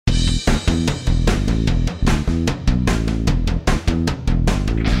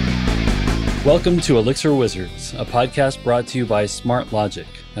Welcome to Elixir Wizards, a podcast brought to you by Smart Logic,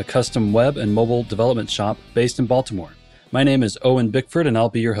 a custom web and mobile development shop based in Baltimore. My name is Owen Bickford, and I'll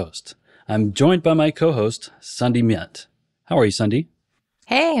be your host. I'm joined by my co-host, Sundie Miet. How are you, Sundie?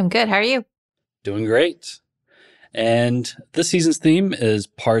 Hey, I'm good. How are you? Doing great. And this season's theme is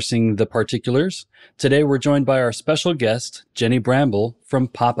Parsing the Particulars. Today, we're joined by our special guest, Jenny Bramble from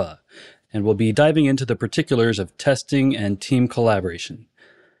Papa, and we'll be diving into the particulars of testing and team collaboration.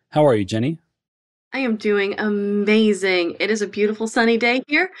 How are you, Jenny? I am doing amazing. It is a beautiful sunny day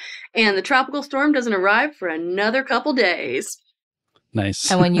here, and the tropical storm doesn't arrive for another couple days. Nice.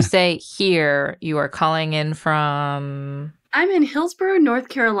 And when you say here, you are calling in from... I'm in Hillsborough, North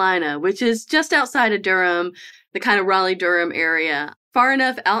Carolina, which is just outside of Durham, the kind of Raleigh-Durham area. Far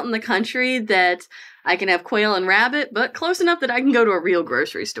enough out in the country that I can have quail and rabbit, but close enough that I can go to a real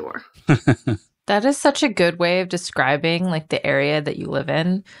grocery store. That is such a good way of describing like the area that you live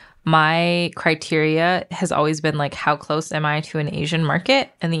in. My criteria has always been like, how close am I to an Asian market?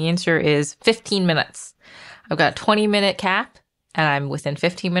 And the answer is 15 minutes. I've got a 20-minute cap, and I'm within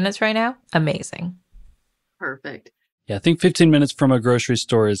 15 minutes right now. Amazing. Perfect. Yeah, I think 15 minutes from a grocery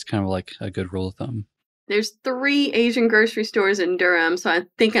store is kind of like a good rule of thumb. There's 3 Asian grocery stores in Durham, so I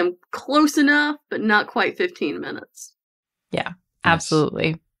think I'm close enough, but not quite 15 minutes. Yeah, absolutely.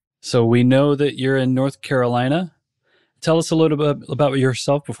 Yes. So we know that you're in North Carolina. Tell us a little bit about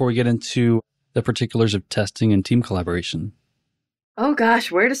yourself before we get into the particulars of testing and team collaboration. Oh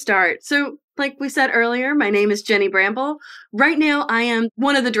gosh, where to start? So, like we said earlier, my name is Jenny Bramble. Right now, I am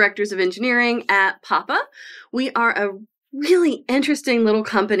one of the directors of engineering at Papa. We are a really interesting little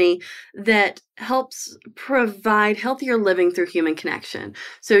company that helps provide healthier living through human connection.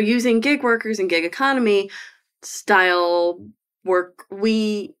 So using gig workers and gig economy style work,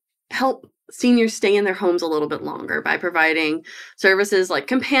 we help seniors stay in their homes a little bit longer by providing services like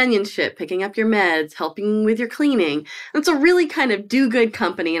companionship, picking up your meds, helping with your cleaning. It's a really kind of do-good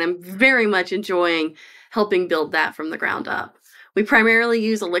company, and I'm very much enjoying helping build that from the ground up. We primarily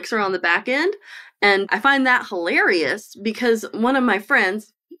use Elixir on the back end, and I find that hilarious because one of my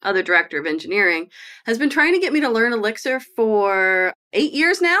friends, other director of engineering, has been trying to get me to learn Elixir for 8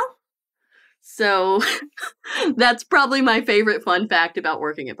 years now. So that's probably my favorite fun fact about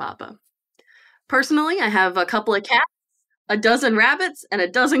working at Papa. Personally, I have a couple of cats, a dozen rabbits, and a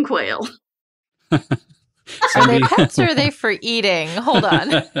dozen quail. Are they pets or are they for eating? Hold on.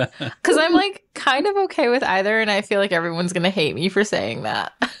 Because I'm like kind of okay with either, and I feel like everyone's going to hate me for saying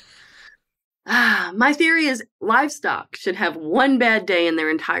that. My theory is livestock should have one bad day in their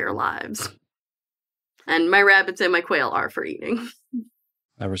entire lives. And my rabbits and my quail are for eating.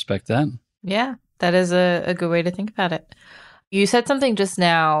 I respect that. Yeah, that is a good way to think about it. You said something just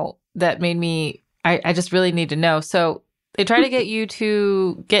now that made me, I just really need to know. So they tried to get you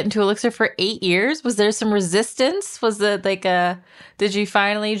to get into Elixir for 8 years. Was there some resistance? Was it like did you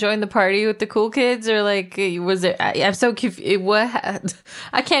finally join the party with the cool kids? Or like, was it, I'm so confused. What?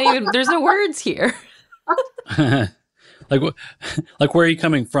 I can't even, there's no words here. like where are you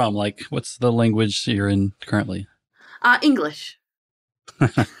coming from? Like, what's the language you're in currently? English.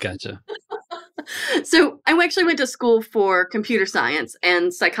 Gotcha. So I actually went to school for computer science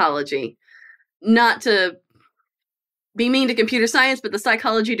and psychology. Not to be mean to computer science, but the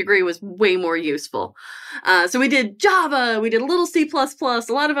psychology degree was way more useful. So we did Java, we did a little C++,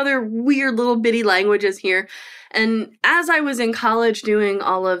 a lot of other weird little bitty languages here. And as I was in college doing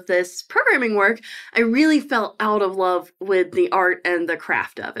all of this programming work, I really fell out of love with the art and the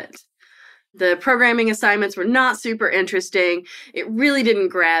craft of it. The programming assignments were not super interesting. It really didn't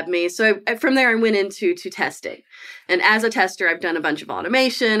grab me. So from there, I went into testing. And as a tester, I've done a bunch of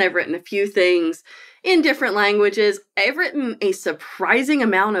automation. I've written a few things in different languages. I've written a surprising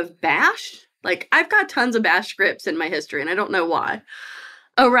amount of Bash. Like, I've got tons of Bash scripts in my history, and I don't know why.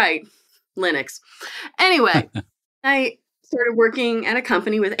 Oh, right. Linux. Anyway, I started working at a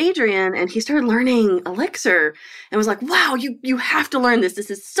company with Adrian, and he started learning Elixir and was like, wow, you have to learn this. This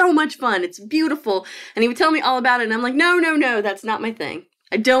is so much fun. It's beautiful. And he would tell me all about it. And I'm like, no, that's not my thing.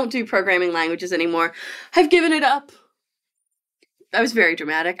 I don't do programming languages anymore. I've given it up. I was very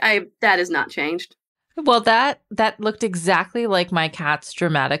dramatic. That has not changed. Well, that looked exactly like my cat's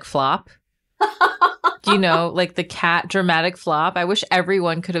dramatic flop. You know, like the cat dramatic flop. I wish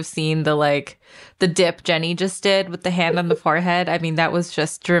everyone could have seen the dip Jenny just did with the hand on the forehead. I mean, that was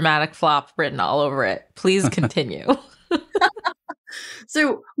just dramatic flop written all over it. Please continue.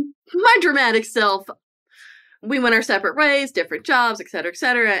 So my dramatic self, we went our separate ways, different jobs, et cetera, et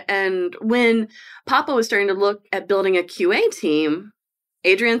cetera. And when Papa was starting to look at building a QA team,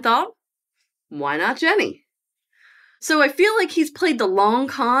 Adrian thought, why not Jenny? So I feel like he's played the long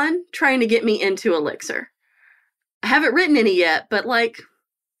con trying to get me into Elixir. I haven't written any yet, but like,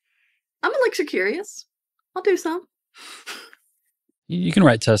 I'm Elixir curious. I'll do some. You can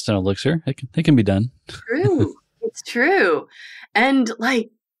write tests on Elixir. It can be done. True. It's true. And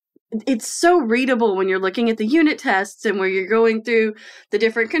like, it's so readable when you're looking at the unit tests and where you're going through the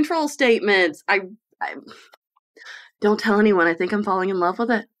different control statements. I don't tell anyone. I think I'm falling in love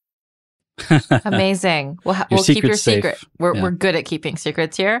with it. Amazing. We'll keep your safe. secret. We're good at keeping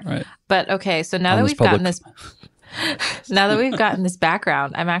secrets here. Right. But okay, so now that we've gotten this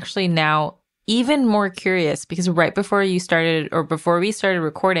background, I'm actually now even more curious because right before we started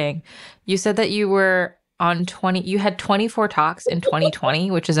recording, you said that you were on you had 24 talks in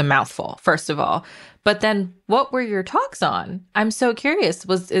 2020, which is a mouthful, first of all. But then what were your talks on? I'm so curious.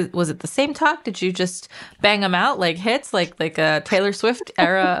 Was it the same talk? Did you just bang them out like hits, like a Taylor Swift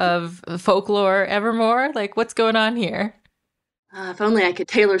era of folklore evermore? Like, what's going on here? If only I could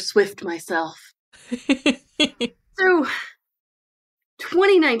Taylor Swift myself. So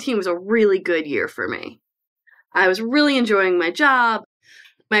 2019 was a really good year for me. I was really enjoying my job.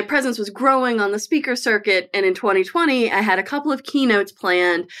 My presence was growing on the speaker circuit, and in 2020, I had a couple of keynotes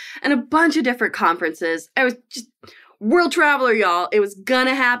planned and a bunch of different conferences. I was just world traveler, y'all. It was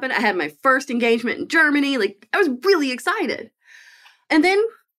gonna happen. I had my first engagement in Germany. Like, I was really excited. And then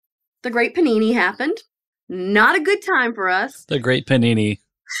the Great Panini happened. Not a good time for us. The Great Panini.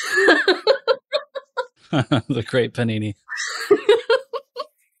 The Great Panini.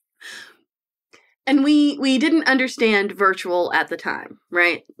 And we didn't understand virtual at the time,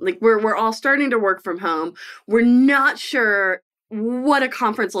 right? Like we're all starting to work from home. We're not sure what a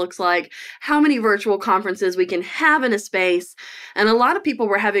conference looks like, how many virtual conferences we can have in a space. And a lot of people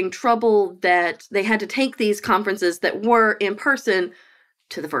were having trouble that they had to take these conferences that were in person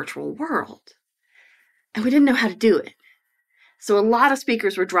to the virtual world. And we didn't know how to do it. So a lot of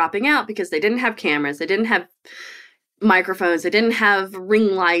speakers were dropping out because they didn't have cameras, they didn't have microphones, they didn't have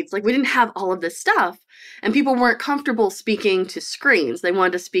ring lights, like we didn't have all of this stuff. And people weren't comfortable speaking to screens. They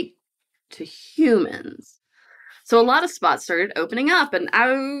wanted to speak to humans. So a lot of spots started opening up and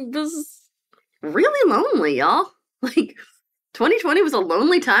I was really lonely, y'all. Like 2020 was a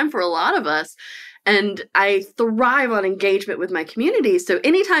lonely time for a lot of us. And I thrive on engagement with my community. So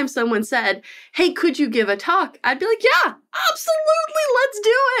anytime someone said, hey, could you give a talk? I'd be like, yeah, absolutely, let's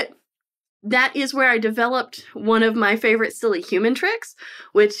do it. That is where I developed one of my favorite silly human tricks,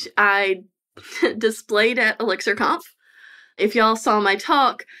 which I displayed at Elixir Conf. If y'all saw my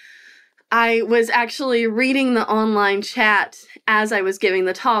talk, I was actually reading the online chat as I was giving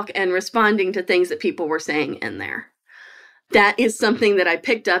the talk and responding to things that people were saying in there. That is something that I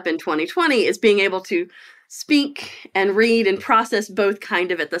picked up in 2020, is being able to speak and read and process both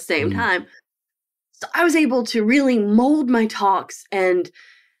kind of at the same time. So I was able to really mold my talks and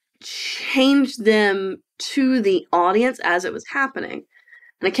change them to the audience as it was happening.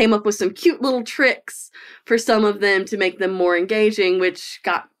 And I came up with some cute little tricks for some of them to make them more engaging, which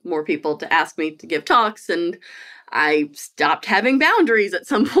got more people to ask me to give talks. And I stopped having boundaries at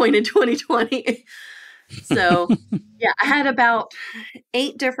some point in 2020. So, yeah, I had about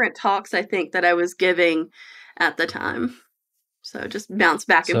 8 different talks, I think, that I was giving at the time. So just bounce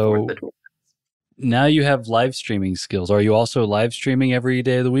back and forth between. Now you have live streaming skills. Are you also live streaming every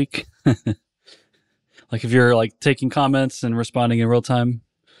day of the week? Like if you're like taking comments and responding in real time?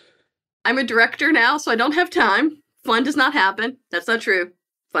 I'm a director now, so I don't have time. Fun does not happen. That's not true.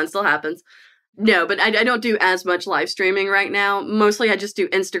 Fun still happens. No, but I don't do as much live streaming right now. Mostly I just do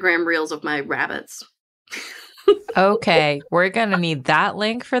Instagram reels of my rabbits. Okay, we're going to need that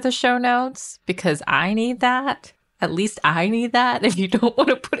link for the show notes because I need that. At least I need that if you don't want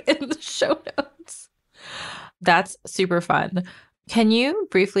to put it in the show notes. That's super fun. Can you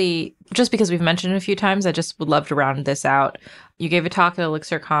briefly, just because we've mentioned it a few times, I just would love to round this out. You gave a talk at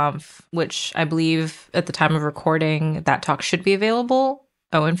Elixir Conf, which I believe at the time of recording, that talk should be available.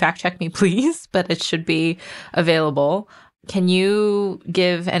 Oh, in fact, check me, please, but it should be available. Can you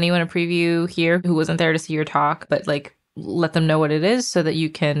give anyone a preview here who wasn't there to see your talk, but like let them know what it is so that you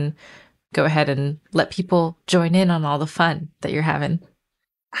can go ahead and let people join in on all the fun that you're having?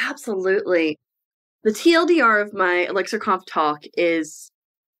 Absolutely. The TLDR of my Elixir Conf talk is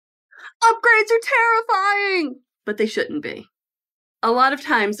upgrades are terrifying, but they shouldn't be. A lot of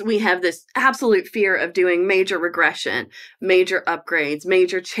times we have this absolute fear of doing major regression, major upgrades,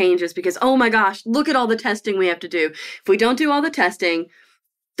 major changes because, oh my gosh, look at all the testing we have to do. If we don't do all the testing,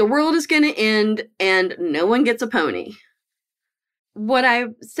 the world is going to end and no one gets a pony. What I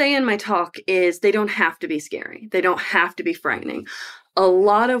say in my talk is they don't have to be scary. They don't have to be frightening. A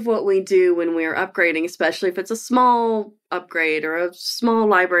lot of what we do when we're upgrading, especially if it's a small upgrade or a small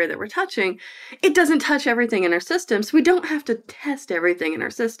library that we're touching, it doesn't touch everything in our system, so we don't have to test everything in our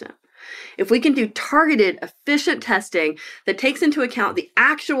system. If we can do targeted, efficient testing that takes into account the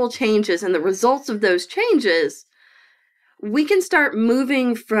actual changes and the results of those changes, we can start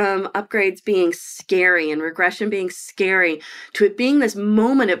moving from upgrades being scary and regression being scary to it being this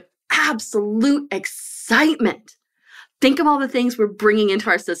moment of absolute excitement. Think of all the things we're bringing into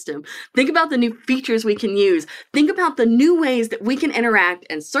our system. Think about the new features we can use. Think about the new ways that we can interact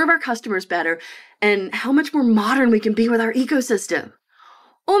and serve our customers better, and how much more modern we can be with our ecosystem.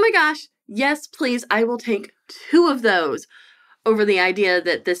 Oh my gosh, yes, please, I will take 2 of those over the idea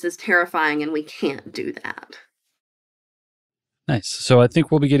that this is terrifying and we can't do that. Nice. So I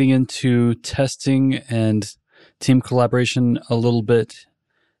think we'll be getting into testing and team collaboration a little bit.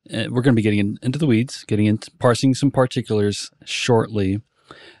 We're going to be getting into the weeds, getting into parsing some particulars shortly.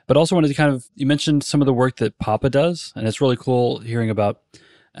 But also wanted to you mentioned some of the work that Papa does, and it's really cool hearing about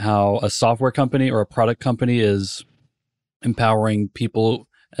how a software company or a product company is empowering people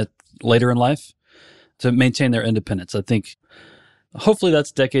later in life to maintain their independence. I think hopefully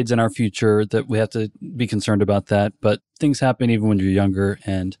that's decades in our future that we have to be concerned about that, but things happen even when you're younger,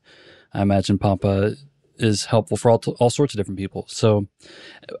 and I imagine Papa is helpful for all sorts of different people. So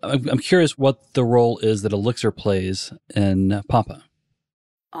I'm curious what the role is that Elixir plays in Papa.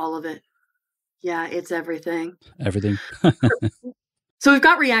 All of it. Yeah, it's everything. Everything. So we've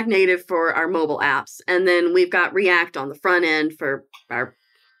got React Native for our mobile apps, and then we've got React on the front end for our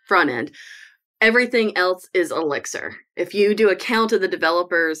front end. Everything else is Elixir. If you do a count of the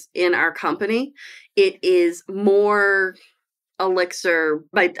developers in our company, it is more Elixir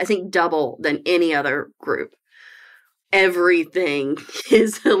by, I think, double than any other group. Everything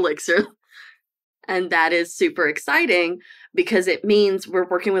is Elixir. And that is super exciting because it means we're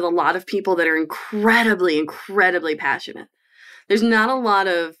working with a lot of people that are incredibly, incredibly passionate. There's not a lot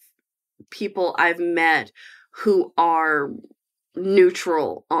of people I've met who are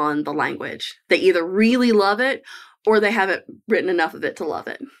neutral on the language. They either really love it or they haven't written enough of it to love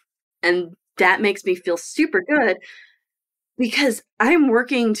it. And that makes me feel super good because I'm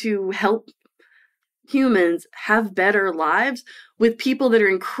working to help humans have better lives with people that are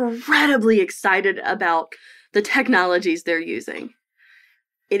incredibly excited about the technologies they're using.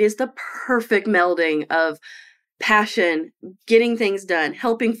 It is the perfect melding of passion, getting things done,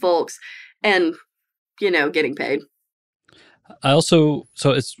 helping folks, and, getting paid. So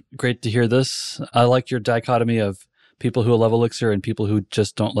it's great to hear this. I like your dichotomy of people who love Elixir and people who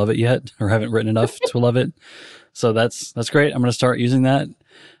just don't love it yet or haven't written enough to love it. So that's great. I'm going to start using that.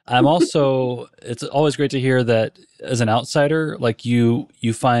 It's always great to hear that as an outsider, like you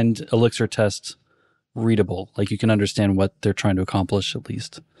find Elixir tests readable, like you can understand what they're trying to accomplish at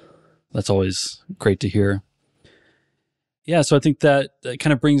least. That's always great to hear. Yeah, so I think that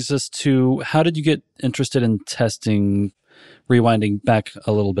kind of brings us to, how did you get interested in testing? Rewinding back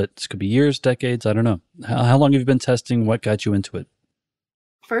a little bit, this could be years, decades, I don't know. How long have you been testing? What got you into it?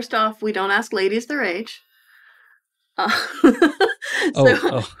 First off, we don't ask ladies their age. I've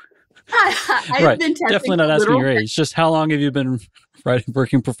right. been testing. Definitely not asking your age. Just how long have you been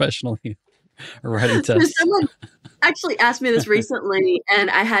working professionally or writing tests? Someone actually asked me this recently, and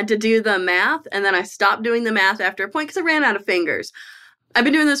I had to do the math, and then I stopped doing the math after a point because I ran out of fingers. I've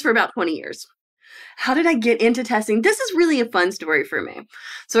been doing this for about 20 years. How did I get into testing? This is really a fun story for me.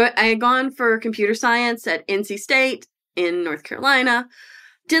 So I had gone for computer science at NC State in North Carolina.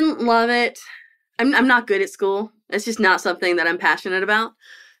 Didn't love it. I'm not good at school. It's just not something that I'm passionate about.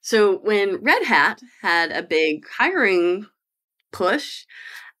 So when Red Hat had a big hiring push,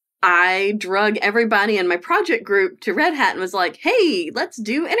 I drug everybody in my project group to Red Hat and was like, hey, let's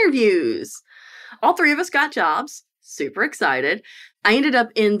do interviews. All 3 of us got jobs. Super excited. I ended up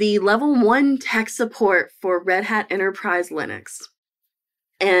in the level 1 tech support for Red Hat Enterprise Linux.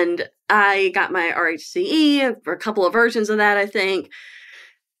 And I got my RHCE for a couple of versions of that, I think.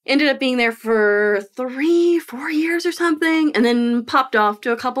 Ended up being there for 3-4 years or something, and then popped off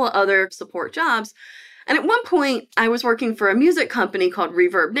to a couple of other support jobs. And at one point, I was working for a music company called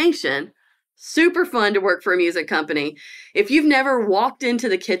Reverb Nation. Super fun to work for a music company. If you've never walked into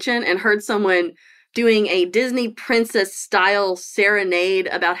the kitchen and heard someone doing a Disney princess style serenade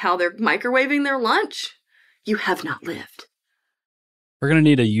about how they're microwaving their lunch, you have not lived. We're going to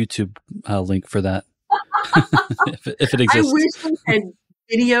need a YouTube link for that. if it exists. I wish we had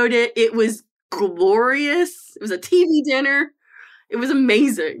videoed it. It was glorious. It was a TV dinner. It was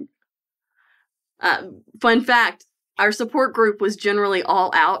amazing. Fun fact, our support group was generally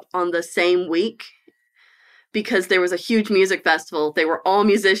all out on the same week because there was a huge music festival. They were all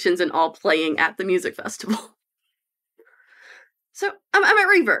musicians and all playing at the music festival. So I'm at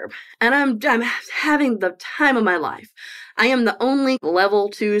Reverb, and I'm having the time of my life. I am the only level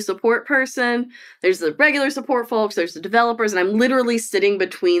 2 support person. There's the regular support folks, there's the developers, and I'm literally sitting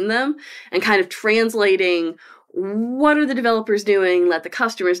between them and kind of translating what are the developers doing, let the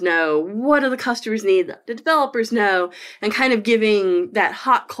customers know, what do the customers need, let the developers know, and kind of giving that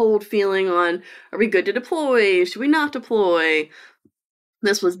hot, cold feeling on, are we good to deploy, should we not deploy?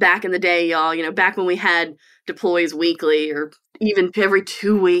 This was back in the day, y'all, back when we had deploys weekly or even every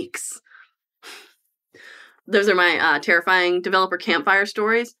 2 weeks. Those are my terrifying developer campfire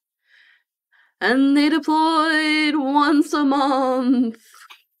stories. And they deployed once a month.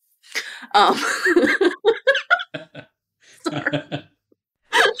 Sorry.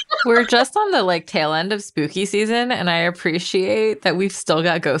 We're just on the tail end of spooky season, and I appreciate that we've still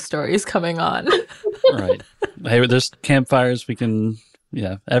got ghost stories coming on. Right. Hey, there's campfires we can...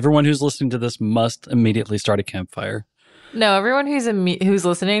 Yeah, everyone who's listening to this must immediately start a campfire. No, everyone who's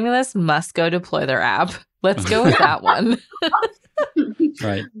listening to this must go deploy their app. Let's go with that one.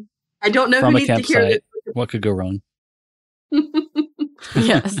 Right. I don't know From who a needs to hear campsite, this. what could go wrong?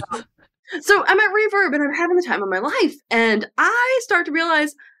 Yes. So I'm at Reverb and I'm having the time of my life. And I start to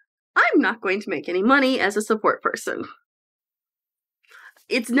realize I'm not going to make any money as a support person.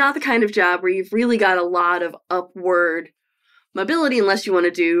 It's not the kind of job where you've really got a lot of upward mobility unless you want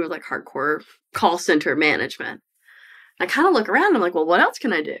to do hardcore call center management. I kind of look around and I'm like, well, what else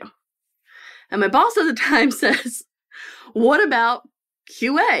can I do? And my boss at the time says, what about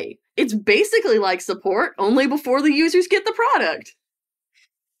QA? It's basically like support, only before the users get the product.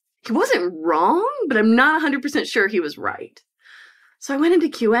 He wasn't wrong, but I'm not 100% sure he was right. So I went into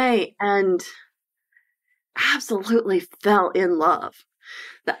QA and absolutely fell in love.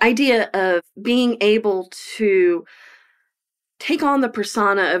 The idea of being able to take on the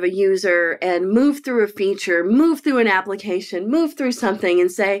persona of a user and move through a feature, move through an application, move through something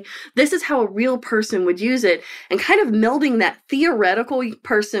and say, this is how a real person would use it, and kind of melding that theoretical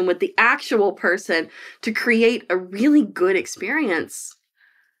person with the actual person to create a really good experience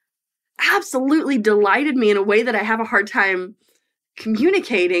absolutely delighted me in a way that I have a hard time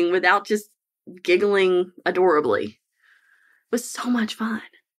communicating without just giggling adorably. It was so much fun.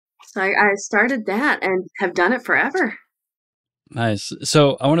 So I started that and have done it forever. Nice.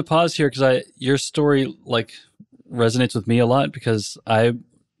 So I want to pause here because your story resonates with me a lot because I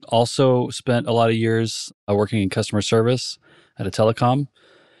also spent a lot of years working in customer service at a telecom.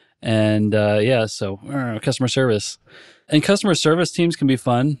 And customer service. And customer service teams can be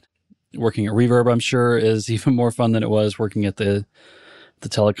fun. Working at Reverb, I'm sure, is even more fun than it was working at the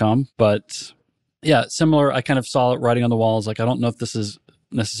telecom. But yeah, similar. I kind of saw it writing on the walls. I don't know if this is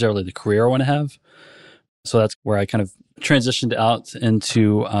necessarily the career I want to have. So that's where I kind of transitioned out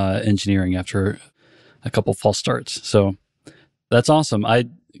into engineering after a couple false starts. So that's awesome. I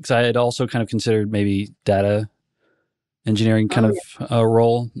had also kind of considered maybe data engineering kind of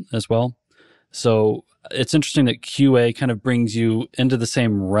role as well. So it's interesting that QA kind of brings you into the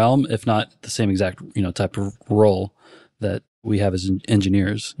same realm, if not the same exact type of role that we have as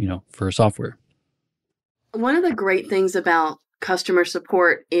engineers, for software. One of the great things about customer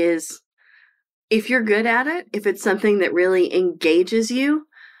support is if you're good at it, if it's something that really engages you,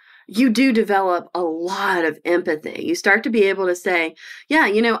 you do develop a lot of empathy. You start to be able to say, yeah,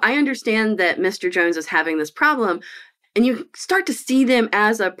 I understand that Mr. Jones is having this problem. And you start to see them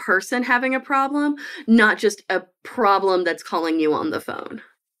as a person having a problem, not just a problem that's calling you on the phone.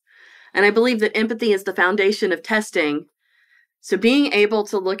 And I believe that empathy is the foundation of testing. So being able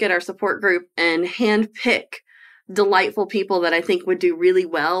to look at our support group and handpick delightful people that I think would do really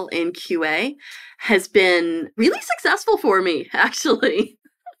well in QA has been really successful for me, actually.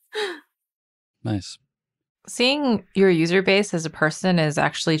 Nice. Seeing your user base as a person is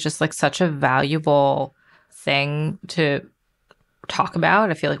actually just such a valuable thing to talk about.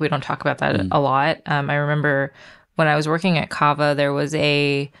 I feel like we don't talk about that a lot. I remember when I was working at Kava, there was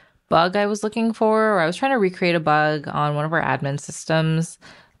a bug I was looking for, or I was trying to recreate a bug on one of our admin systems.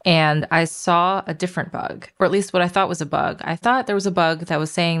 And I saw a different bug, or at least what I thought was a bug. I thought there was a bug that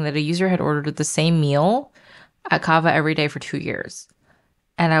was saying that a user had ordered the same meal at Kava every day for 2 years.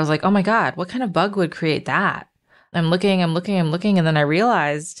 And I was like, oh my God, what kind of bug would create that? I'm looking. And then I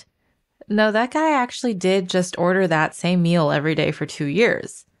realized, no, that guy actually did just order that same meal every day for 2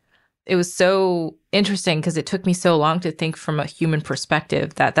 years. it was so interesting because it took me so long to think from a human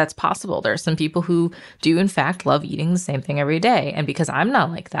perspective that that's possible. There are some people who do, in fact, love eating the same thing every day. And because I'm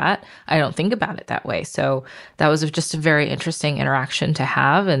not like that, I don't think about it that way. So that was just a very interesting interaction to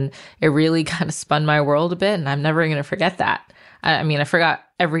have. And it really kind of spun my world a bit. And I'm never going to forget that. I mean, I forgot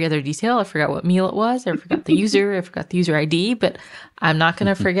every other detail. I forgot what meal it was. I forgot the user. I forgot the user ID. But I'm not going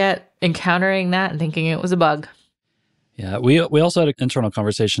to forget encountering that and thinking it was a bug. Yeah, we also had an internal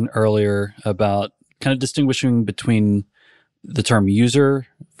conversation earlier about kind of distinguishing between the term user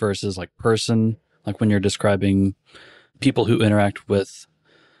versus like person, like when you're describing people who interact with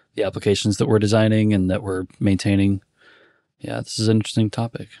the applications that we're designing and that we're maintaining. Yeah, this is an interesting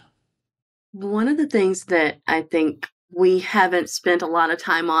topic. One of the things that I think we haven't spent a lot of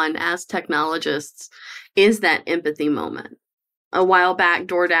time on as technologists is that empathy moment. A while back,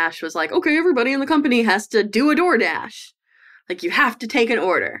 DoorDash was like, okay, everybody in the company has to do a DoorDash. Like, you have to take an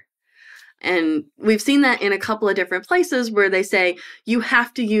order. And we've seen that in a couple of different places where they say, you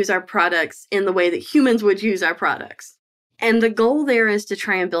have to use our products in the way that humans would use our products. And the goal there is to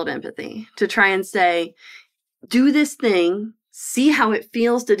try and build empathy, to try and say, do this thing, see how it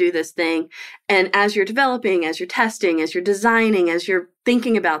feels to do this thing. And as you're developing, as you're testing, as you're designing, as you're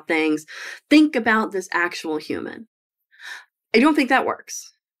thinking about things, think about this actual human. I don't think that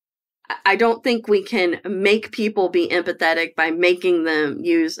works. I don't think we can make people be empathetic by making them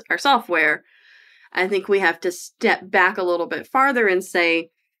use our software. I think we have to step back a little bit farther and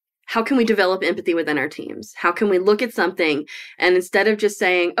say, how can we develop empathy within our teams? How can we look at something and instead of just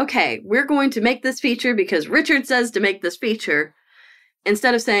saying, okay, we're going to make this feature because Richard says to make this feature,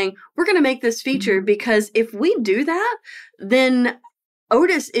 instead of saying, we're going to make this feature because if we do that, then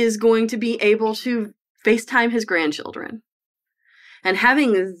Otis is going to be able to FaceTime his grandchildren. And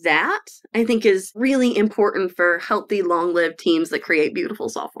having that, I think, is really important for healthy, long-lived teams that create beautiful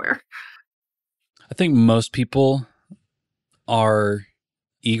software. I think most people are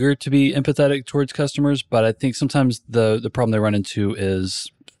eager to be empathetic towards customers, but I think sometimes the problem they run into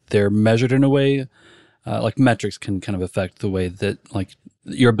is they're measured in a way, like metrics can kind of affect the way that, like,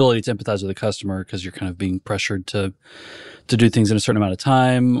 your ability to empathize with a customer because you're kind of being pressured to do things in a certain amount of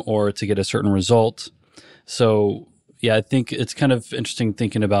time or to get a certain result. So yeah, I think it's kind of interesting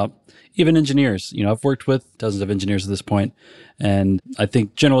thinking about even engineers. You know, I've worked with dozens of engineers at this point, and I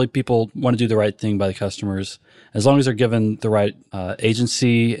think generally people want to do the right thing by the customers. As long as they're given the right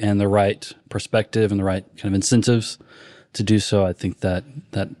agency and the right perspective and the right kind of incentives to do so, I think that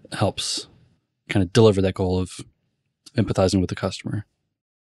helps kind of deliver that goal of empathizing with the customer.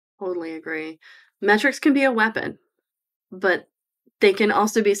 Totally agree. Metrics can be a weapon, but they can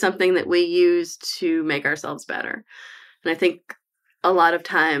also be something that we use to make ourselves better. And I think a lot of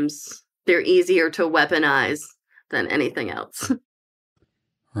times they're easier to weaponize than anything else.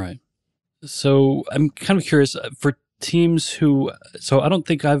 Right. So I'm kind of curious for teams so I don't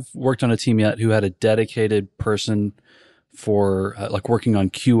think I've worked on a team yet who had a dedicated person for like working on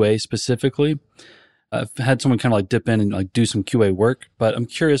QA specifically. I've had someone kind of like dip in and like do some QA work, but I'm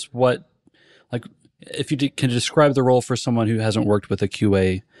curious if you can describe the role for someone who hasn't worked with a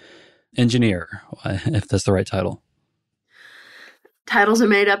QA engineer, if that's the right title. Titles are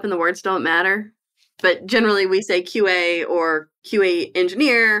made up and the words don't matter, but generally we say QA or QA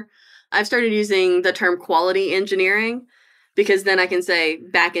engineer. I've started using the term quality engineering because then I can say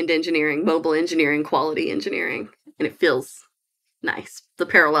back-end engineering, mobile engineering, quality engineering, and it feels nice. The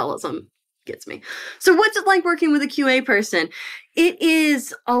parallelism gets me. So what's it like working with a QA person? It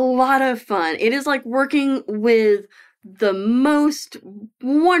is a lot of fun. It is like working with the most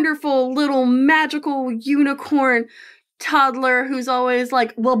wonderful little magical unicorn toddler who's always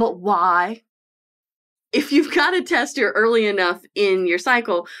like, well, but why? If you've got a tester early enough in your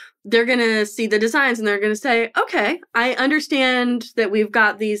cycle, they're going to see the designs and they're going to say, okay, I understand that we've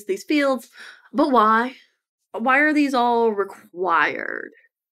got these fields, but why? Why are these all required?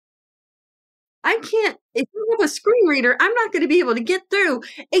 I can't, if you have a screen reader, I'm not going to be able to get through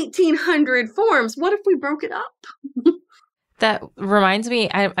 1,800 forms. What if we broke it up? That reminds me,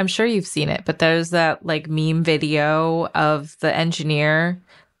 I'm sure you've seen it, but there's that like meme video of the engineer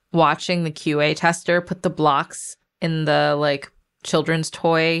watching the QA tester put the blocks in the like children's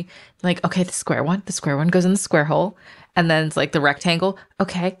toy. Like, okay, the square one goes in the square hole. And then it's like the rectangle.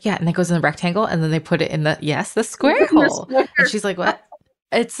 Okay, yeah. And it goes in the rectangle. And then they put it in the square hole. And she's like, what?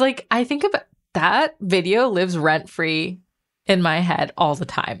 It's like, I think about that video lives rent-free in my head all the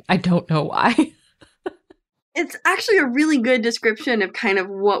time. I don't know why. It's actually a really good description of kind of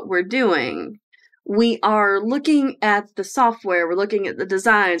what we're doing. We are looking at the software, we're looking at the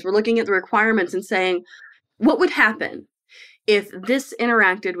designs, we're looking at the requirements and saying, what would happen if this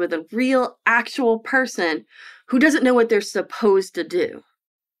interacted with a real, actual person who doesn't know what they're supposed to do.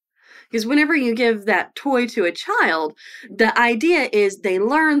 Because whenever you give that toy to a child, the idea is they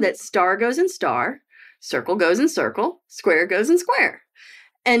learn that star goes in star, circle goes in circle, square goes in square.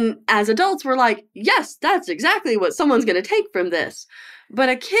 And as adults, we're like, yes, that's exactly what someone's going to take from this. But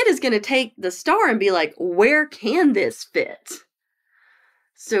a kid is going to take the star and be like, where can this fit?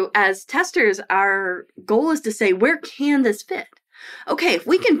 So as testers, our goal is to say, where can this fit? Okay, if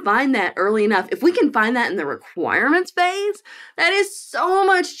we can find that early enough, if we can find that in the requirements phase, that is so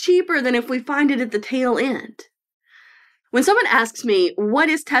much cheaper than if we find it at the tail end. When someone asks me, what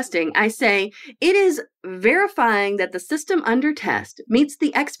is testing? I say, it is verifying that the system under test meets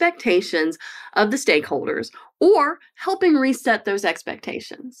the expectations of the stakeholders or helping reset those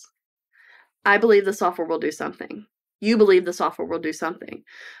expectations. I believe the software will do something. You believe the software will do something.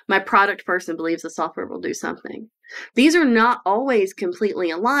 My product person believes the software will do something. These are not always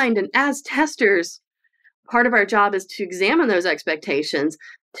completely aligned, and as testers, part of our job is to examine those expectations,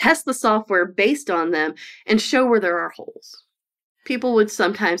 test the software based on them, and show where there are holes. People would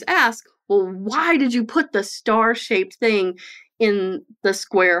sometimes ask, well, why did you put the star-shaped thing in the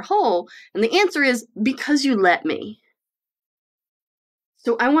square hole? And the answer is, because you let me.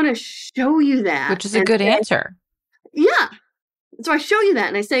 So I want to show you that. Which is a good answer. Yeah. So I show you that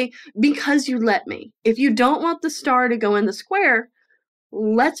and I say, because you let me. If you don't want the star to go in the square,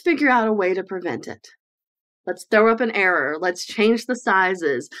 let's figure out a way to prevent it. Let's throw up an error. Let's change the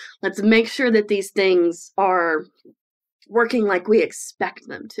sizes. Let's make sure that these things are working like we expect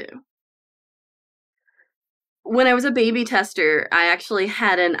them to. When I was a baby tester, I actually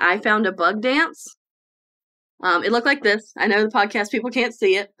had an I found a bug dance. It looked like this. I know the podcast people can't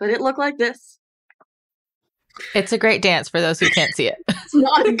see it, but it looked like this. It's a great dance for those who can't see it. It's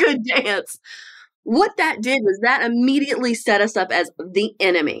not a good dance. What that did was that immediately set us up as the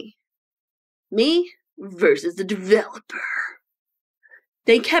enemy. Me versus the developer.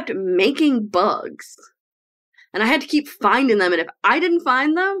 They kept making bugs. And I had to keep finding them. And if I didn't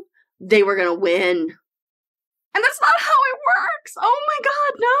find them, they were going to win. And that's not how it works. Oh my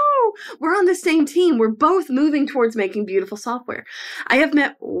God, no. We're on the same team. We're both moving towards making beautiful software. I have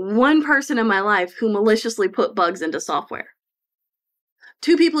met one person in my life who maliciously put bugs into software.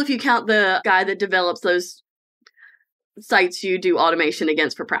 2 people if you count the guy that develops those sites you do automation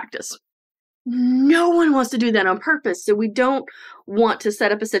against for practice. No one wants to do that on purpose. So we don't want to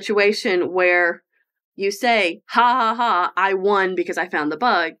set up a situation where you say, ha ha ha, I won because I found the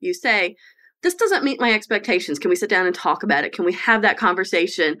bug. You say, this doesn't meet my expectations. Can we sit down and talk about it? Can we have that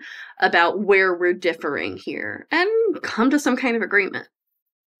conversation about where we're differing here and come to some kind of agreement?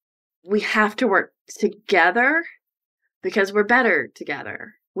 We have to work together because we're better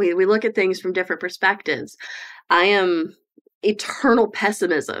together. We look at things from different perspectives. I am eternal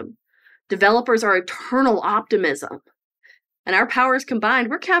pessimism. Developers are eternal optimism. And our powers combined,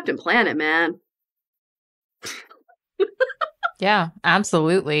 we're Captain Planet, man. Yeah,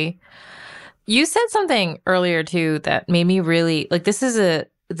 absolutely. You said something earlier too that made me really this is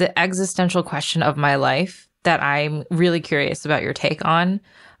the existential question of my life that I'm really curious about your take on.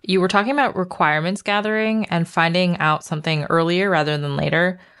 You were talking about requirements gathering and finding out something earlier rather than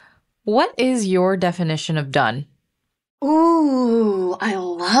later. What is your definition of done? Ooh, I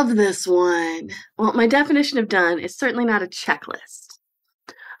love this one. Well, my definition of done is certainly not a checklist.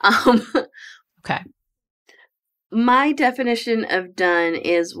 Okay. My definition of done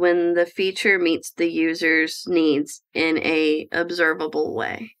is when the feature meets the user's needs in a observable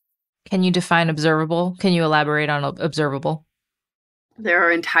way. Can you define observable? Can you elaborate on observable? There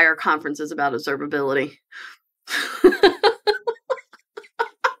are entire conferences about observability.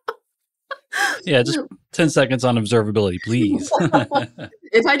 Yeah, just 10 seconds on observability, please.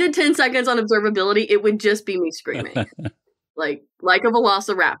 If I did 10 seconds on observability, it would just be me screaming. like a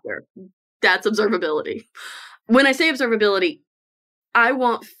velociraptor. That's observability. When I say observability, I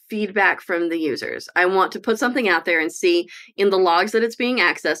want feedback from the users. I want to put something out there and see in the logs that it's being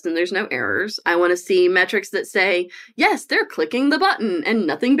accessed and there's no errors. I want to see metrics that say, yes, they're clicking the button and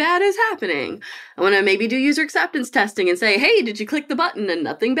nothing bad is happening. I want to maybe do user acceptance testing and say, hey, did you click the button and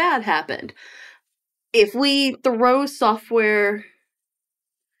nothing bad happened? If we throw software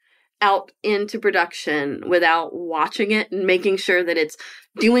out into production without watching it and making sure that it's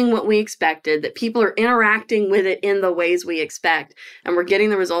doing what we expected, that people are interacting with it in the ways we expect, and we're getting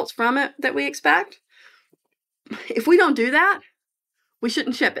the results from it that we expect, if we don't do that, we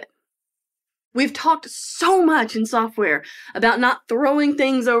shouldn't ship it. We've talked so much in software about not throwing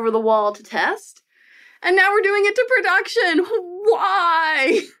things over the wall to test, and now we're doing it to production.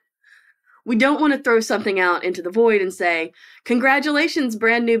 Why? We don't want to throw something out into the void and say, congratulations,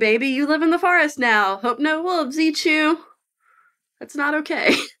 brand new baby, you live in the forest now. Hope no wolves eat you. That's not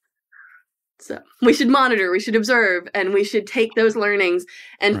okay. So we should monitor, we should observe, and we should take those learnings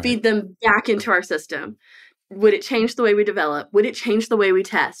and feed them back into our system. Would it change the way we develop? Would it change the way we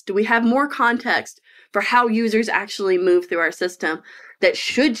test? Do we have more context for how users actually move through our system that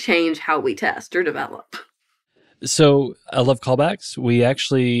should change how we test or develop? So I love callbacks. We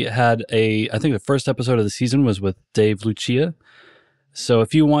actually had I think the first episode of the season was with Dave Lucia. So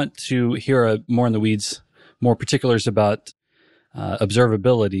if you want to hear more in the weeds, more particulars about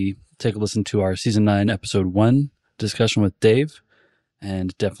observability, take a listen to our season 9, episode 1 discussion with Dave,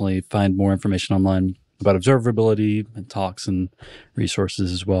 and definitely find more information online about observability and talks and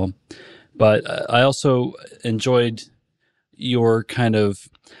resources as well. But I also enjoyed your kind of,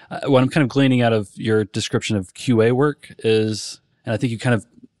 what I'm kind of gleaning out of your description of QA work is, and I think you kind of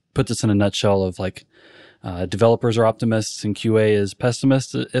put this in a nutshell of like developers are optimists and QA is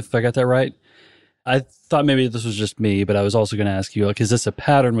pessimists, if I got that right. I thought maybe this was just me, but I was also going to ask you, like, is this a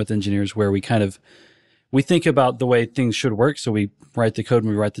pattern with engineers where we think about the way things should work, so we write the code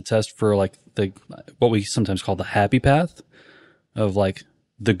and we write the test for like what we sometimes call the happy path of like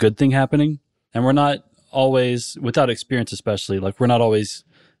the good thing happening, and we're not always, without experience especially, like we're not always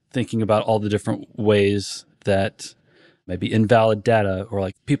thinking about all the different ways that maybe invalid data or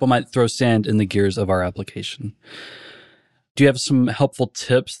like people might throw sand in the gears of our application. Do you have some helpful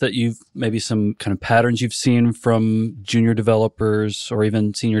tips that maybe some kind of patterns you've seen from junior developers or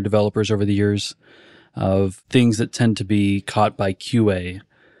even senior developers over the years of things that tend to be caught by QA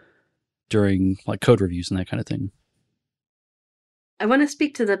during like code reviews and that kind of thing? I want to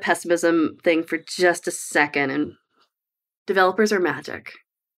speak to the pessimism thing for just a second. And developers are magic.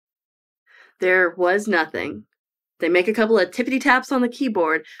 There was nothing. They make a couple of tippity taps on the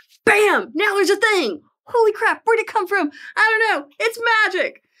keyboard. Bam! Now there's a thing. Holy crap, where'd it come from? I don't know. It's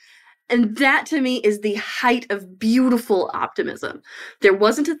magic. And that to me is the height of beautiful optimism. There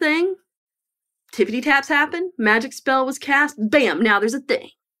wasn't a thing. Tippity taps happened. Magic spell was cast. Bam, now there's a thing.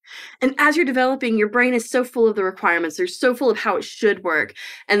 And as you're developing, your brain is so full of the requirements. They're so full of how it should work.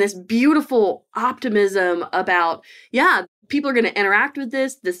 And this beautiful optimism about, yeah, people are going to interact with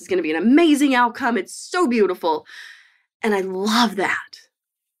this. This is going to be an amazing outcome. It's so beautiful. And I love that.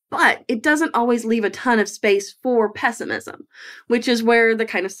 But it doesn't always leave a ton of space for pessimism, which is where the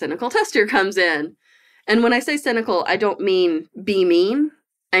kind of cynical tester comes in. And when I say cynical, I don't mean be mean.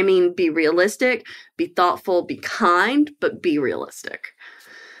 I mean be realistic, be thoughtful, be kind, but be realistic.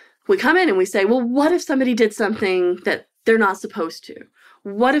 We come in and we say, well, what if somebody did something that they're not supposed to?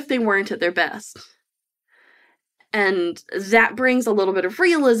 What if they weren't at their best? And that brings a little bit of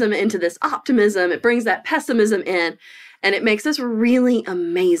realism into this optimism. It brings that pessimism in. And it makes us really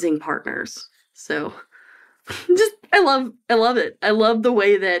amazing partners. So I love it. I love the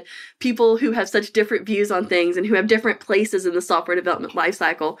way that people who have such different views on things and who have different places in the software development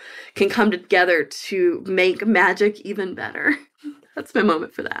lifecycle can come together to make magic even better. That's my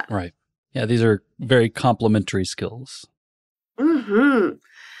moment for that. Right. Yeah, these are very complementary skills. Mm-hmm.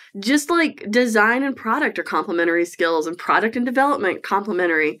 Just like design and product are complementary skills and product and development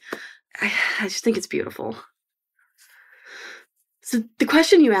complementary. I just think it's beautiful. So the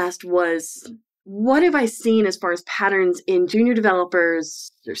question you asked was, what have I seen as far as patterns in junior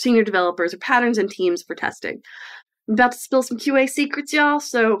developers or senior developers or patterns in teams for testing? I'm about to spill some QA secrets, y'all,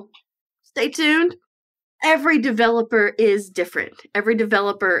 so stay tuned. Every developer is different. Every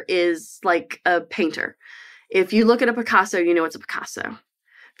developer is like a painter. If you look at a Picasso, you know it's a Picasso.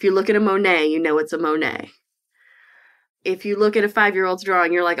 If you look at a Monet, you know it's a Monet. If you look at a 5-year-old's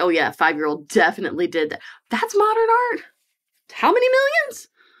drawing, you're like, oh yeah, 5-year-old definitely did that. That's modern art. How many millions?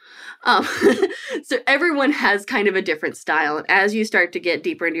 So everyone has kind of a different style. And as you start to get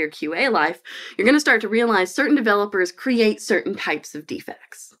deeper into your QA life, you're going to start to realize certain developers create certain types of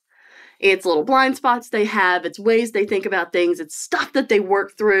defects. It's little blind spots they have. It's ways they think about things. It's stuff that they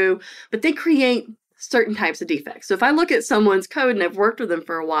work through, but they create certain types of defects. So if I look at someone's code and I've worked with them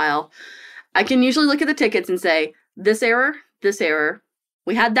for a while, I can usually look at the tickets and say, this error.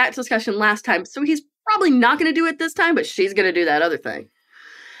 We had that discussion last time, so he's probably not going to do it this time, but she's going to do that other thing.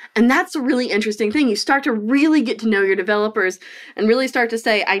 And that's a really interesting thing. You start to really get to know your developers and really start to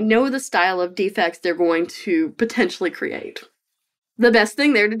say, I know the style of defects they're going to potentially create. The best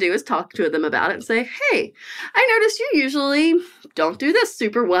thing there to do is talk to them about it and say, hey, I noticed you usually don't do this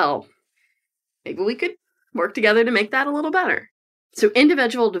super well. Maybe we could work together to make that a little better. So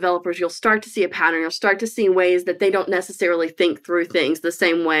individual developers, you'll start to see a pattern. You'll start to see ways that they don't necessarily think through things the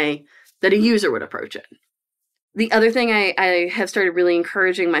same way that a user would approach it. The other thing I have started really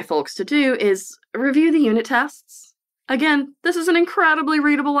encouraging my folks to do is review the unit tests. Again, this is an incredibly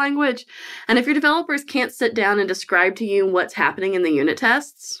readable language. And if your developers can't sit down and describe to you what's happening in the unit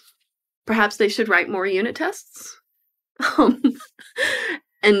tests, perhaps they should write more unit tests.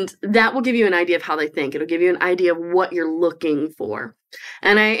 And that will give you an idea of how they think. It'll give you an idea of what you're looking for.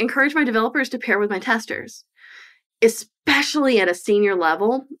 And I encourage my developers to pair with my testers. Especially at a senior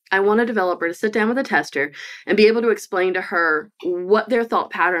level, I want a developer to sit down with a tester and be able to explain to her what their thought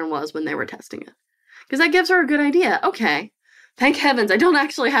pattern was when they were testing it. Because that gives her a good idea. Okay, thank heavens, I don't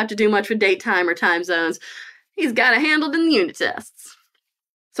actually have to do much with date time or time zones. He's got it handled in the unit tests.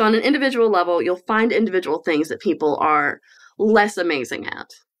 So on an individual level, you'll find individual things that people are less amazing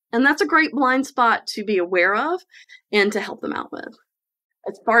at. And that's a great blind spot to be aware of and to help them out with.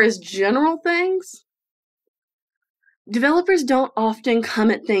 As far as general things, developers don't often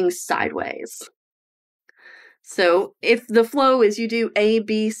come at things sideways. So if the flow is you do A,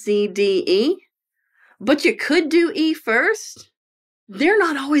 B, C, D, E, but you could do E first, they're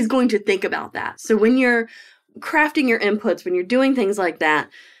not always going to think about that. So when you're crafting your inputs, when you're doing things like that,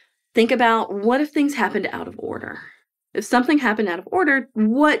 think about what if things happened out of order? If something happened out of order,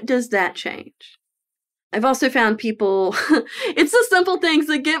 what does that change? I've also found people, it's the simple things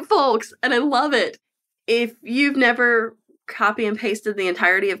that get folks, and I love it. If you've never copy and pasted the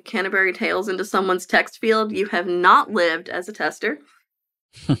entirety of Canterbury Tales into someone's text field, you have not lived as a tester.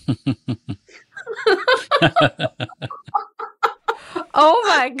 Oh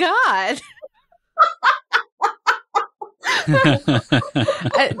my God.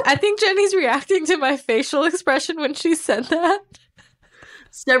 I think Jenny's reacting to my facial expression when she said that.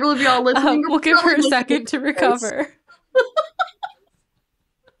 Several of y'all listening. We'll give her a second to recover.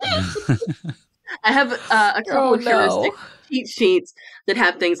 I have a couple of heuristic cheat sheets that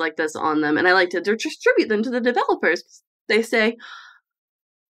have things like this on them, and I like to distribute them to the developers. They say,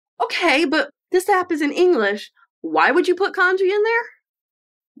 okay, but this app is in English. Why would you put kanji in there?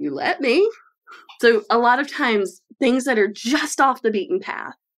 You let me. So a lot of times, things that are just off the beaten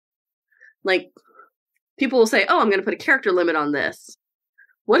path, like people will say, oh, I'm going to put a character limit on this.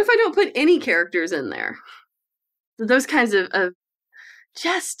 What if I don't put any characters in there? So those kinds of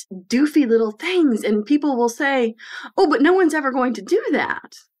just doofy little things. And people will say, oh, but no one's ever going to do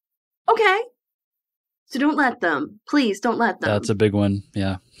that. Okay. So don't let them. Please don't let them. That's a big one.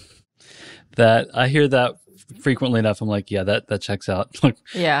 Yeah. That I hear that frequently enough. I'm like, yeah, that checks out. Like,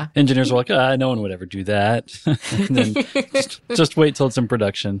 yeah. Engineers are like, no one would ever do that. And then just wait till it's in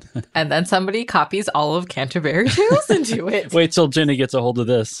production. And then somebody copies all of Canterbury Tales into it. Wait till Jenny gets a hold of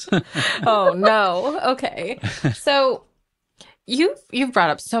this. Oh no. Okay. So you've brought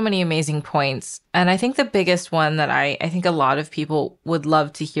up so many amazing points. And I think the biggest one that I think a lot of people would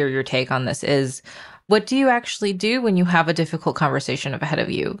love to hear your take on this is, what do you actually do when you have a difficult conversation ahead of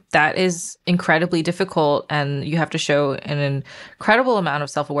you? That is incredibly difficult, and you have to show an incredible amount of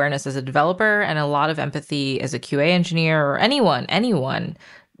self-awareness as a developer and a lot of empathy as a QA engineer or anyone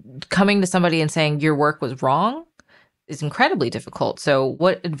coming to somebody and saying your work was wrong is incredibly difficult. So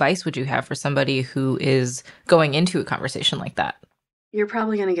what advice would you have for somebody who is going into a conversation like that? You're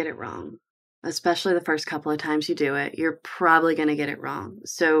probably going to get it wrong. Especially the first couple of times you do it, you're probably going to get it wrong.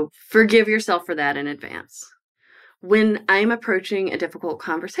 So forgive yourself for that in advance. When I'm approaching a difficult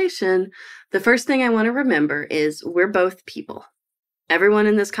conversation, the first thing I want to remember is we're both people. Everyone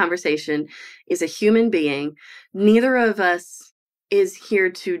in this conversation is a human being. Neither of us is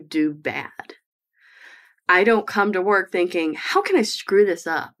here to do bad. I don't come to work thinking, how can I screw this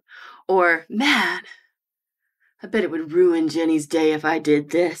up? Or, man, I bet it would ruin Jenny's day if I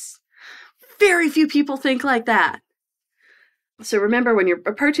did this. Very few people think like that. So remember, when you're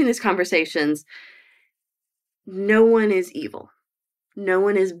approaching these conversations, no one is evil. No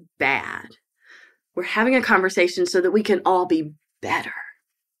one is bad. We're having a conversation so that we can all be better.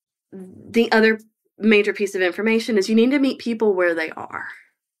 The other major piece of information is you need to meet people where they are.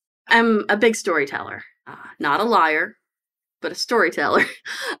 I'm a big storyteller, not a liar, but a storyteller.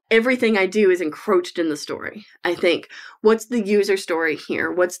 Everything I do is encroached in the story. I think, what's the user story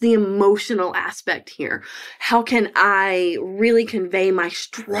here? What's the emotional aspect here? How can I really convey my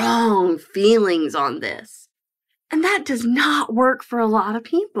strong feelings on this? And that does not work for a lot of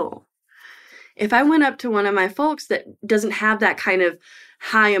people. If I went up to one of my folks that doesn't have that kind of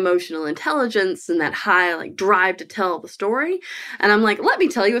high emotional intelligence and that high drive to tell the story, and I'm like, let me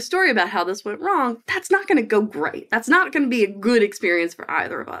tell you a story about how this went wrong, that's not going to go great. That's not going to be a good experience for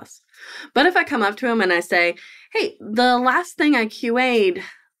either of us. But if I come up to him and I say, hey, the last thing I QA'd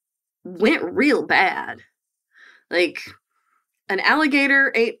went real bad. Like, an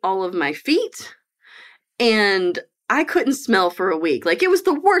alligator ate all of my feet, And I couldn't smell for a week. Like, it was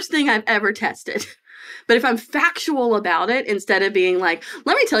the worst thing I've ever tested. But if I'm factual about it, instead of being like,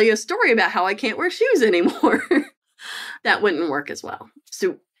 let me tell you a story about how I can't wear shoes anymore, that wouldn't work as well.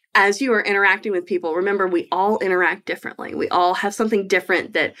 So as you are interacting with people, remember, we all interact differently. We all have something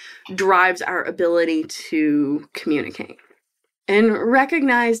different that drives our ability to communicate. And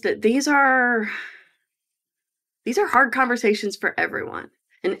recognize that these are hard conversations for everyone.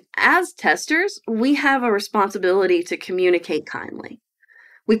 And as testers, we have a responsibility to communicate kindly.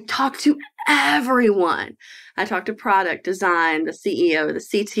 We talk to everyone. I talk to product design, the CEO, the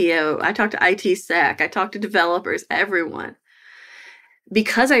CTO. I talk to IT sec. I talk to developers, everyone.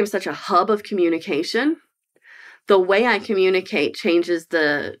 Because I'm such a hub of communication, the way I communicate changes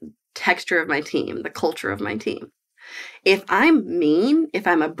the texture of my team, the culture of my team. If I'm mean, if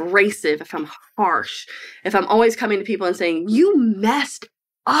I'm abrasive, if I'm harsh, if I'm always coming to people and saying, you messed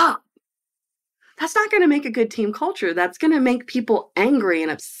up, that's not going to make a good team culture. That's going to make people angry and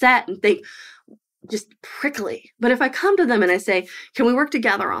upset and think just prickly. But if I come to them and I say, can we work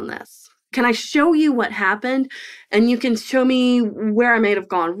together on this? Can I show you what happened? And you can show me where I may have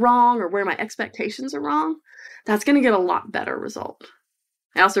gone wrong or where my expectations are wrong. That's going to get a lot better result.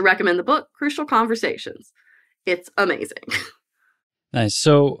 I also recommend the book, Crucial Conversations. It's amazing. Nice.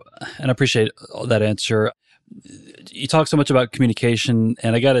 So, and I appreciate that answer. You talk so much about communication,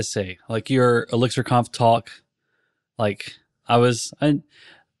 and I got to say, like your Elixir Conf talk, like I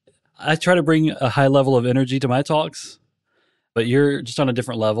try to bring a high level of energy to my talks, but you're just on a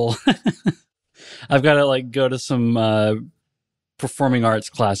different level. I've got to like go to some performing arts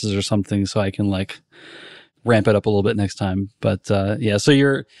classes or something so I can like ramp it up a little bit next time. But yeah, so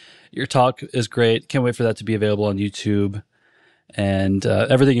your talk is great. Can't wait for that to be available on YouTube. And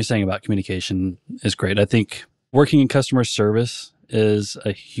everything you're saying about communication is great. I think working in customer service is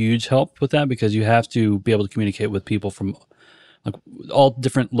a huge help with that because you have to be able to communicate with people from like all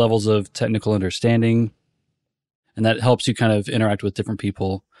different levels of technical understanding. And that helps you kind of interact with different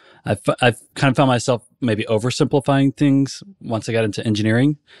people. I've kind of found myself maybe oversimplifying things once I got into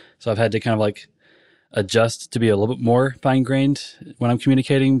engineering. So I've had to kind of like adjust to be a little bit more fine-grained when I'm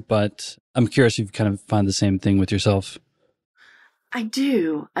communicating. But I'm curious if you kind of find the same thing with yourself. I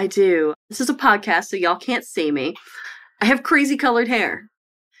do. This is a podcast, so y'all can't see me. I have crazy colored hair.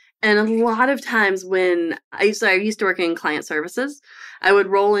 And a lot of times when I used to work in client services, I would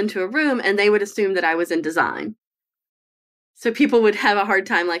roll into a room and they would assume that I was in design. So people would have a hard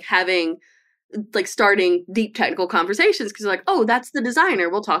time starting deep technical conversations because they're like, oh, that's the designer.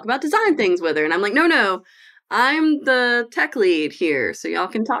 We'll talk about design things with her. And I'm like, no, I'm the tech lead here, so y'all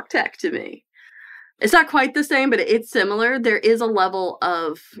can talk tech to me. It's not quite the same, but it's similar. There is a level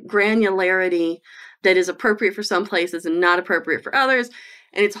of granularity that is appropriate for some places and not appropriate for others.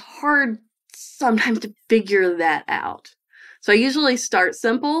 And it's hard sometimes to figure that out. So I usually start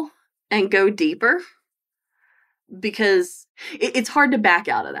simple and go deeper because it's hard to back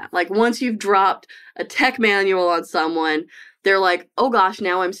out of that. Like once you've dropped a tech manual on someone, they're like, oh gosh,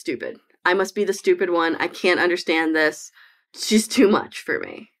 now I'm stupid. I must be the stupid one. I can't understand this. It's just too much for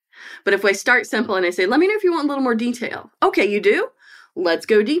me. But if I start simple and I say, let me know if you want a little more detail. Okay, you do? Let's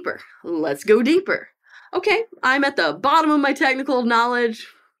go deeper. Okay, I'm at the bottom of my technical knowledge.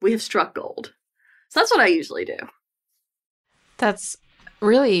 We have struck gold. So that's what I usually do. That's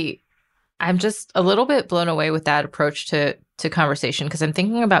really, I'm just a little bit blown away with that approach to conversation because I'm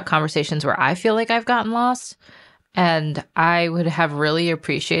thinking about conversations where I feel like I've gotten lost and I would have really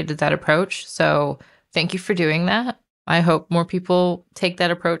appreciated that approach. So thank you for doing that. I hope more people take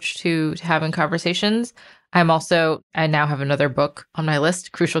that approach to having conversations. I now have another book on my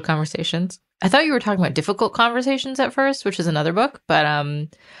list, Crucial Conversations. I thought you were talking about difficult conversations at first, which is another book, but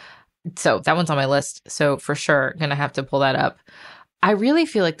so that one's on my list. So for sure, gonna have to pull that up. I really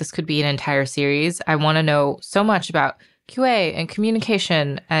feel like this could be an entire series. I want to know so much about QA and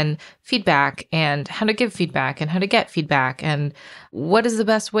communication and feedback and how to give feedback and how to get feedback and what is the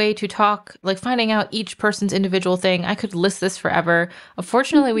best way to talk, like finding out each person's individual thing. I could list this forever.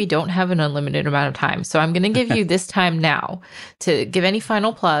 Unfortunately, we don't have an unlimited amount of time. So I'm going to give you this time now to give any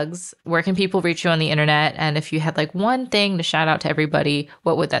final plugs. Where can people reach you on the internet? And if you had like one thing to shout out to everybody,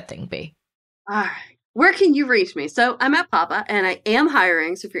 what would that thing be? All right. Where can you reach me? So I'm at Papa and I am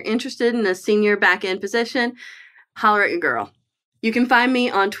hiring. So if you're interested in a senior back-end position, holler at your girl. You can find me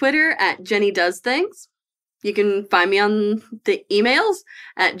on Twitter at Jenny Does Things. You can find me on the emails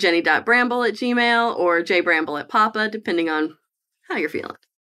at jenny.bramble@gmail or jbramble@papa, depending on how you're feeling.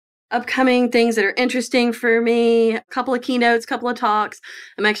 upcoming things that are interesting for me, a couple of keynotes, a couple of talks.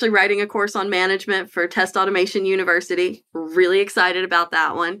 I'm actually writing a course on management for Test Automation University. Really excited about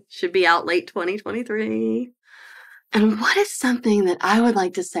that one. Should be out late 2023. And what is something that I would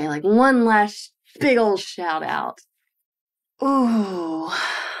like to say, like one last big old shout out? Ooh.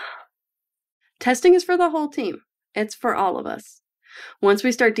 Testing is for the whole team. It's for all of us. Once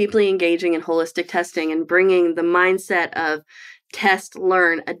we start deeply engaging in holistic testing and bringing the mindset of test,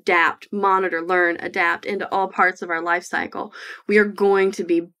 learn, adapt, monitor, learn, adapt into all parts of our life cycle, we are going to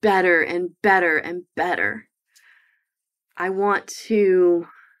be better and better and better. I want to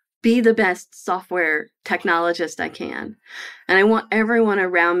be the best software technologist I can. And I want everyone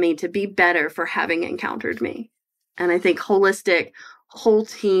around me to be better for having encountered me. And I think holistic, whole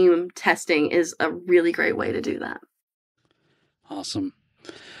team testing is a really great way to do that. Awesome.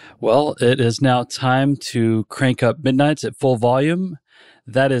 Well, it is now time to crank up Midnights at full volume.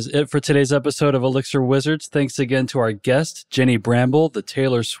 That is it for today's episode of Elixir Wizards. Thanks again to our guest, Jenny Bramble, the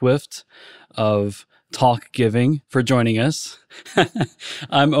Taylor Swift of talk giving, for joining us.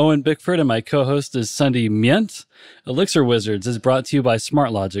 I'm Owen Bickford, and my co-host is Sunday Mient. Elixir Wizards is brought to you by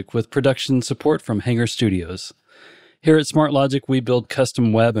SmartLogic with production support from Hanger Studios. Here at SmartLogic, we build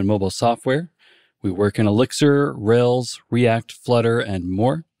custom web and mobile software. We work in Elixir, Rails, React, Flutter, and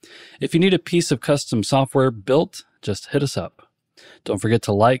more. If you need a piece of custom software built, just hit us up. Don't forget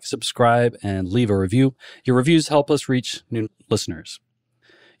to like, subscribe, and leave a review. Your reviews help us reach new listeners.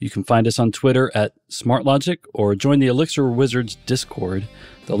 You can find us on Twitter at SmartLogic or join the Elixir Wizards Discord.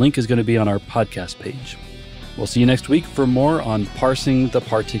 The link is going to be on our podcast page. We'll see you next week for more on parsing the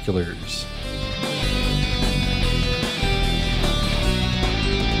particulars.